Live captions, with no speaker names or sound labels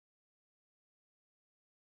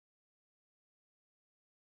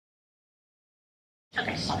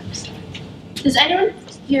Okay. Does anyone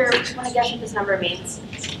here want to guess what this number means?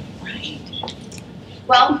 Right.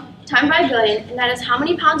 Well, times by a billion, and that is how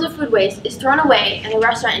many pounds of food waste is thrown away in the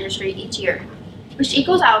restaurant industry each year, which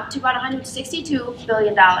equals out to about $162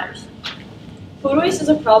 billion. Food waste is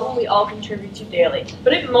a problem we all contribute to daily,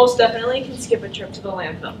 but it most definitely can skip a trip to the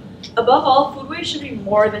landfill. Above all, food waste should be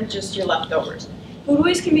more than just your leftovers. Food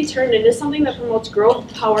waste can be turned into something that promotes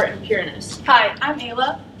growth, power, and pureness. Hi, I'm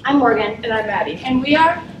Ayla. I'm Morgan. And I'm Maddie. And we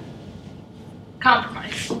are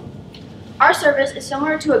Compromise. Our service is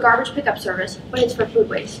similar to a garbage pickup service, but it's for food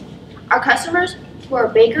waste. Our customers, who are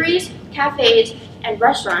bakeries, cafes, and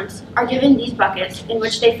restaurants, are given these buckets in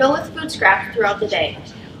which they fill with food scraps throughout the day.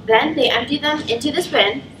 Then they empty them into this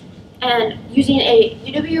bin, and using a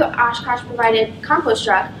UW Oshkosh provided compost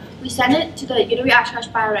truck, we send it to the UW Oshkosh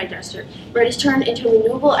biodigester, where it is turned into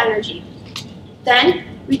renewable energy. Then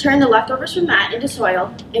we turn the leftovers from that into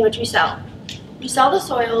soil, in which we sell. We sell the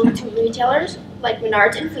soil to retailers like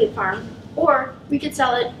Menards and Fleet Farm, or we could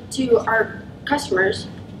sell it to our customers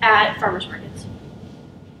at farmers markets.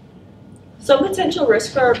 Some potential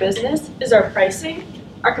risk for our business is our pricing,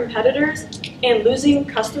 our competitors, and losing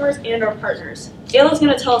customers and our partners. Ayla's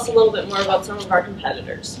going to tell us a little bit more about some of our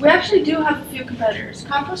competitors. We actually do have a few competitors,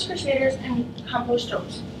 Compost Crusaders and Compost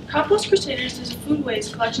Stoves. Compost Crusaders is a food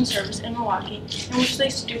waste collection service in Milwaukee in which they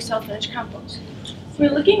do sell-finished compost. We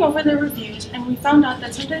were looking over their reviews and we found out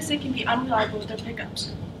that sometimes they can be unreliable with their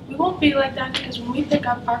pickups. We won't be like that because when we pick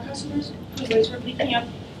up our customers' food waste, we're picking up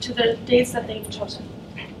to the dates that they've chosen.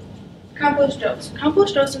 Compost Stoves.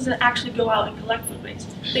 Compost Stoves doesn't actually go out and collect food waste.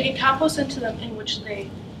 They get compost into them in which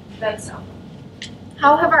they then sell.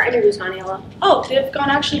 How have our interviews gone, Ayla? Oh, they've gone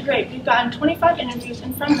actually great. We've gotten 25 interviews,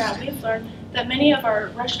 and from that we've learned that many of our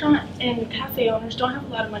restaurant and cafe owners don't have a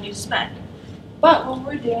lot of money to spend. But what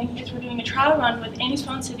we're doing is we're doing a trial run with Annie's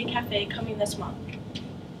Found City Cafe coming this month.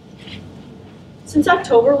 Since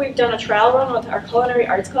October, we've done a trial run with our culinary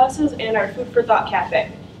arts classes and our Food for Thought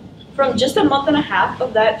Cafe. From just a month and a half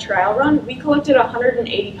of that trial run, we collected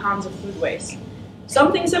 180 pounds of food waste.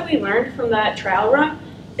 Some things that we learned from that trial run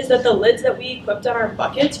is that the lids that we equipped on our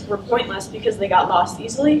buckets were pointless because they got lost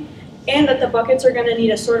easily, and that the buckets are going to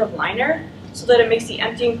need a sort of liner so that it makes the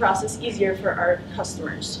emptying process easier for our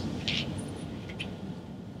customers.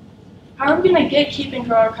 How are we going to keep, and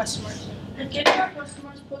grow our customers? We're getting our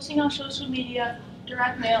customers, posting on social media,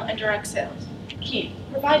 direct mail, and direct sales. Keep.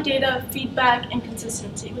 Provide data, feedback, and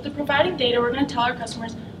consistency. With the providing data, we're going to tell our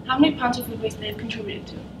customers how many pounds of food waste they've contributed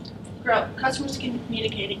to. Grow. Customers can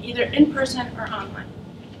communicating either in person or online.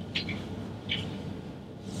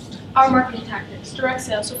 Our marketing tactics. Direct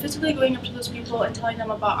sales. So physically going up to those people and telling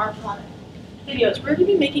them about our product. Videos. We're going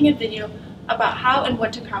to be making a video about how and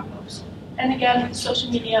what to compost. And again, social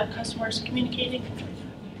media, customers communicating.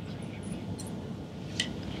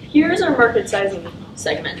 Here's our market sizing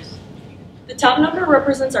segment. The top number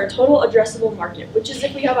represents our total addressable market, which is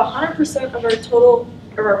if we have 100%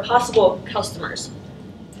 of our possible customers.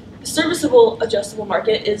 The serviceable addressable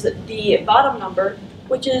market is the bottom number,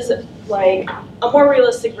 which is like a more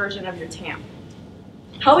realistic version of your TAM.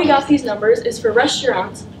 How we got these numbers is for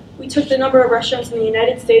restaurants, we took the number of restaurants in the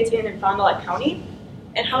United States and in Fond du Lac County,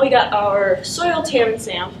 and how we got our soil TAM and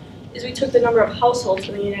SAM is we took the number of households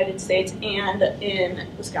in the United States and in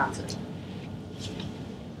Wisconsin.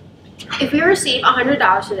 If we receive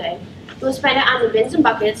 $100 today, we'll spend it on the bins and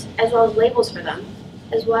buckets, as well as labels for them,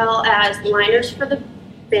 as well as liners for the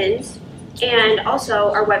bins, and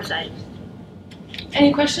also our website.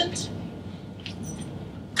 Any questions?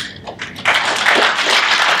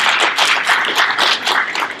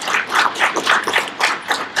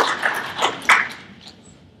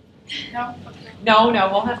 No,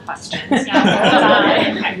 we'll have questions.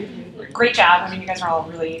 Yeah, great job. I mean, you guys are all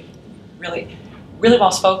really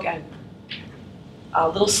well spoken. A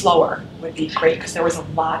little slower would be great because there was a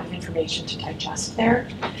lot of information to digest there.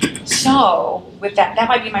 So with that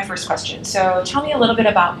might be my first question. So tell me a little bit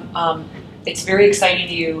about, it's very exciting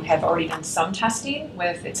you have already done some testing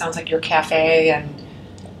with, it sounds like your cafe and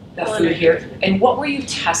the food here. And what were you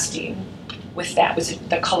testing with that? Was it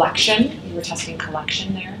the collection? You were testing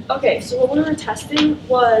collection there? Okay, so what we were testing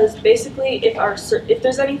was basically if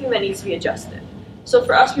there's anything that needs to be adjusted. So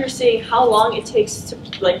for us, we were seeing how long it takes to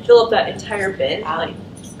fill up that entire bin,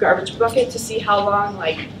 garbage bucket, to see how long,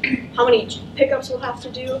 how many pickups we'll have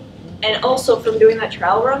to do. And also from doing that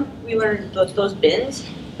trial run, we learned those bins,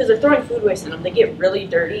 because they're throwing food waste in them, they get really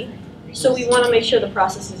dirty. So we want to make sure the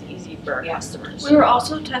process is easy for our customers. We were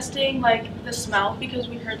also testing the smell, because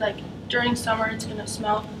we heard during summer it's gonna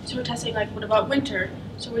smell. So we're testing what about winter?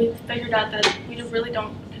 So we figured out that we really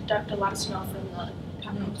don't conduct a lot of smell from the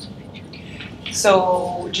compost.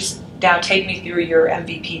 So just now take me through your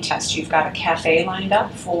MVP test. You've got a cafe lined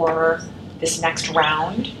up for this next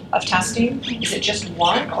round of testing. Is it just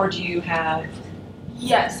one, or do you have?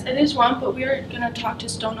 Yes, it is one, but we are going to talk to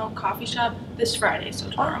Stone Oak Coffee Shop this Friday, so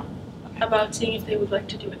tomorrow, about seeing if they would like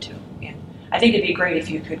to do it too. Yeah. I think it'd be great if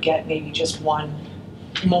you could get maybe just one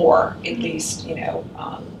more, at least,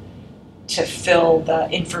 to fill the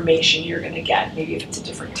information you're going to get. Maybe if it's a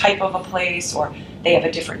different type of a place, or they have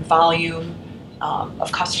a different volume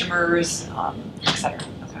of customers, etc.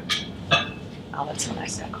 Okay. I'll let someone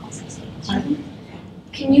else get calls.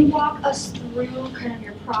 Can you walk us through kind of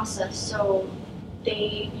your process? So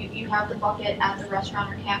you have the bucket at the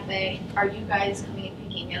restaurant or cafe. Are you guys coming and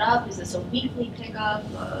picking it up? Is this a weekly pickup,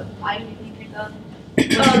 a bi-weekly pickup?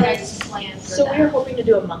 What's your guys' plan for So that? we are hoping to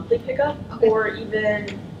do a monthly pickup, Okay. or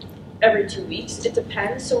even every 2 weeks. It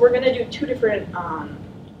depends. So we're going to do 2 different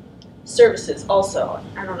services also.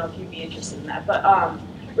 I don't know if you'd be interested in that, but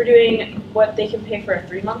we're doing what they can pay for a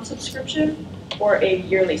 3-month subscription or a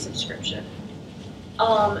yearly subscription.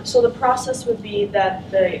 So the process would be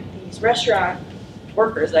that these restaurant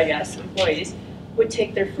workers, I guess, employees, would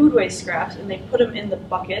take their food waste scraps and they put them in the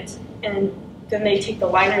bucket, and then they take the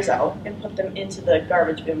liners out and put them into the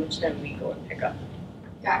garbage bin, which then we go and pick up.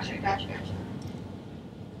 Gotcha.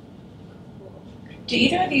 Do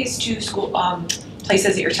either of these two school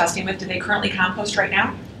places that you're testing with, do they currently compost right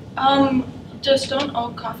now? The Stone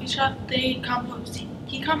Oak Coffee Shop, they compost.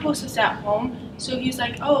 He composts at home, so he's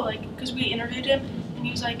like, oh, like, because we interviewed him, and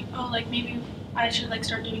he was like, oh, like maybe I should like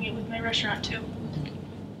start doing it with my restaurant too.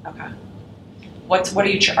 Okay. What are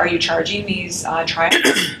you charging these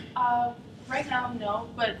trials? Right now, no,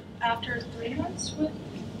 but after 3 months with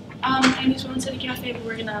Annie's Women's City Cafe,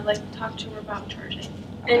 we're gonna like talk to her about charging.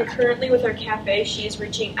 And currently with our cafe, she is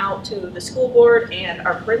reaching out to the school board and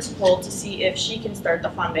our principal to see if she can start the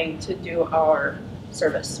funding to do our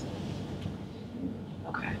service.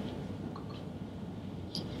 Okay.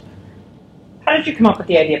 How did you come up with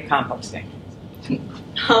the idea of composting?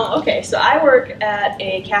 Okay, so I work at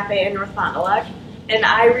a cafe in North Fond du Lac, and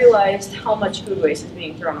I realized how much food waste is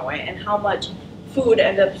being thrown away and how much food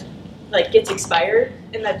gets expired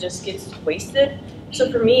and that just gets wasted. So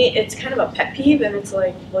for me, it's kind of a pet peeve, and it's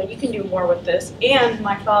like, well, you can do more with this. And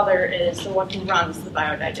my father is the one who runs the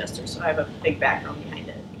biodigester, so I have a big background behind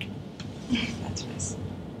it. That's nice.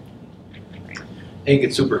 I think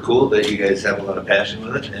it's super cool that you guys have a lot of passion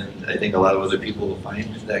with it, and I think a lot of other people will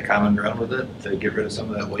find that common ground with it to get rid of some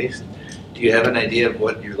of that waste. Do you have an idea of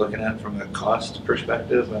what you're looking at from a cost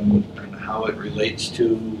perspective and how it relates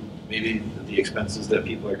to maybe the expenses that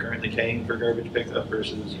people are currently paying for garbage pickup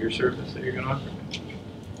versus your service that you're going to offer?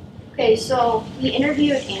 Okay, so we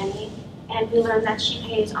interviewed Annie, and we learned that she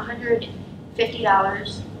pays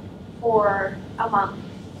 $150 for a month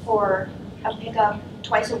for a pickup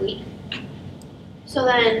twice a week. So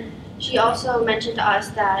then she also mentioned to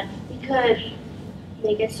us that we could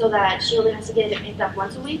make it so that she only has to get it picked up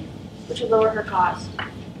once a week, which would lower her cost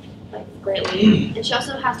like greatly. And she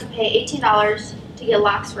also has to pay $18 to get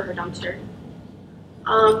locks for her dumpster.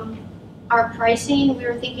 Our pricing, we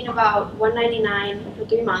were thinking about $199 for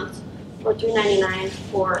 3 months or $399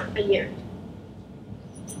 for a year.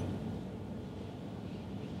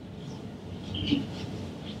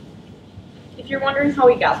 If you're wondering how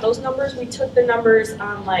we got those numbers, we took the numbers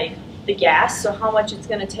on like the gas, so how much it's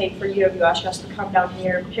going to take for UW Oshkosh to come down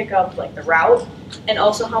here, pick up like the route, and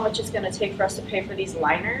also how much it's going to take for us to pay for these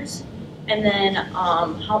liners, and then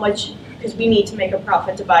how much, because we need to make a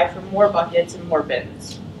profit to buy for more buckets and more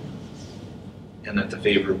bins. And that's a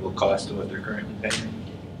favorable cost to what they're currently paying?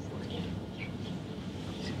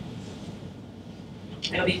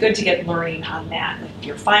 It'll be good to get learning on that. Like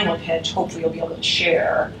your final pitch, hopefully you'll be able to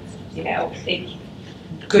share, a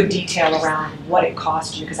good detail around what it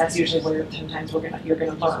cost you, because that's usually where sometimes you're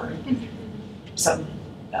gonna learn some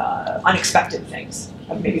unexpected things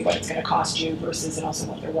of maybe what it's gonna cost you versus, and also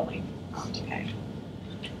what they're willing to pay.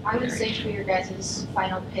 I would say for your guys'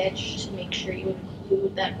 final pitch to make sure you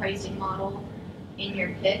include that pricing model in your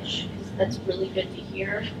pitch, because that's really good to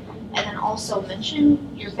hear. And then also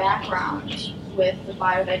mention your background with the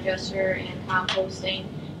biodigester and composting,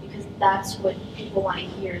 because that's what people want to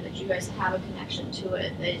hear, that you guys have a connection to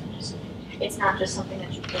it, that it's not just something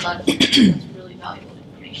that you pull out of it's really valuable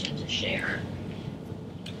information to share.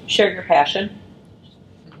 Share your passion,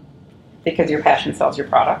 because your passion sells your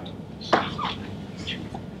product.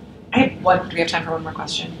 Do we have time for one more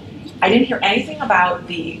question? I didn't hear anything about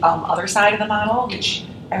the other side of the model, which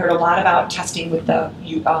I heard a lot about testing with the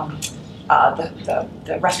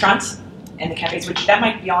restaurants and the cafes, which that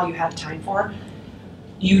might be all you have time for.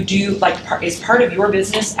 you do, like, is part of your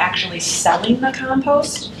business actually selling the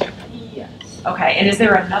compost? Yes. Okay, and is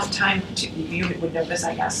there enough time to, you would know this,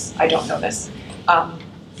 I guess, I don't know this.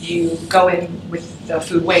 You go in with the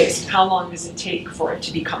food waste, how long does it take for it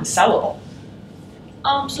to become sellable?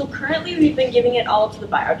 So currently we've been giving it all to the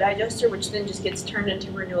biodigester, which then just gets turned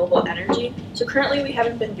into renewable energy. So currently we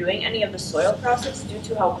haven't been doing any of the soil process due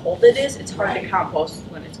to how cold it is. It's hard to compost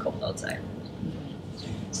when it's cold outside.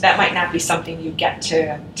 So that might not be something you get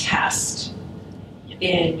to test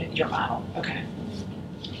in your model, okay.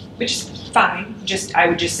 Which is fine, I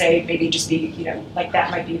would just say maybe just be, you know, like that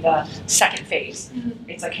might be the second phase.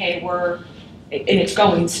 It's like, hey, and it's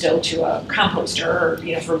going still to a composter or,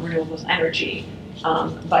 you know, for renewable energy.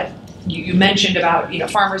 But you mentioned about, you know,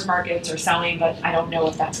 farmers markets are selling, but I don't know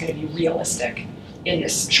if that's going to be realistic in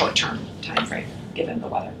this short-term time frame, given the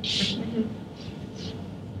weather.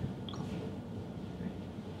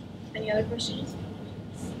 Any other questions?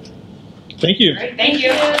 Thank you. All right, thank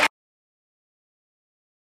you.